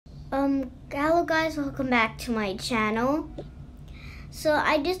Hello guys, welcome back to my channel. So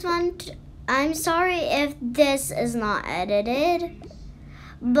I'm sorry if this is not edited,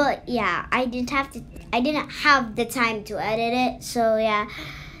 but yeah, I didn't have the time to edit it. So yeah,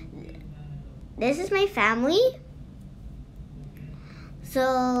 this is my family.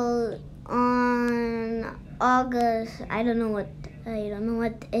 So on August, I don't know what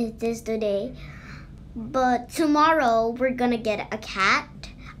it is today, but tomorrow we're gonna get a cat.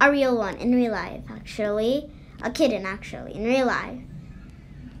 A real one, in real life, actually. A kitten, actually, in real life.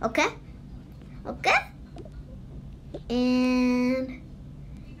 Okay? Okay? And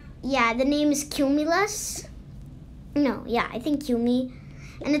yeah, the name is Cumulus. No, yeah, I think Cumi.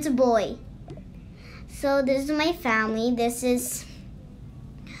 And it's a boy. So this is my family. This is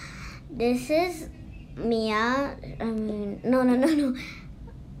Mia. No.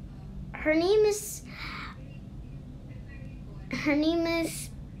 Her name is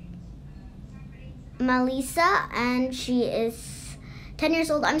Melissa, and she is 10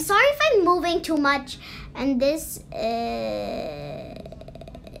 years old. I'm sorry if I'm moving too much. And this is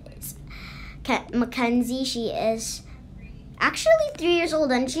Mackenzie. She is actually 3 years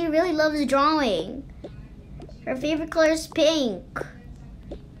old, and she really loves drawing. Her favorite color is pink.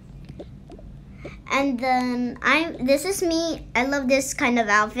 And then this is me. I love this kind of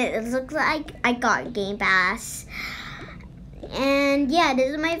outfit. It looks like I got Game Pass. And yeah,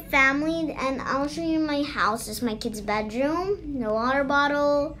 this is my family, and I'll show you my house. This is my kid's bedroom, the water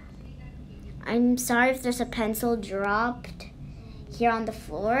bottle. I'm sorry if there's a pencil dropped here on the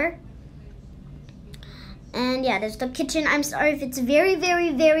floor. And yeah, there's the kitchen. I'm sorry if it's very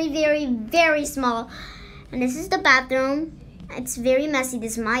small. And this is the bathroom. It's very messy.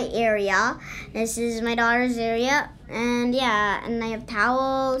 This is my area. This is my daughter's area. And yeah, and I have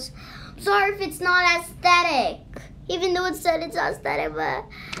towels. I'm sorry if it's not aesthetic. Even though it said it's not aesthetic, but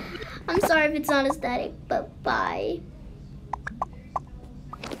I'm sorry if it's not aesthetic, but bye.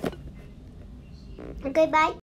 Okay, bye.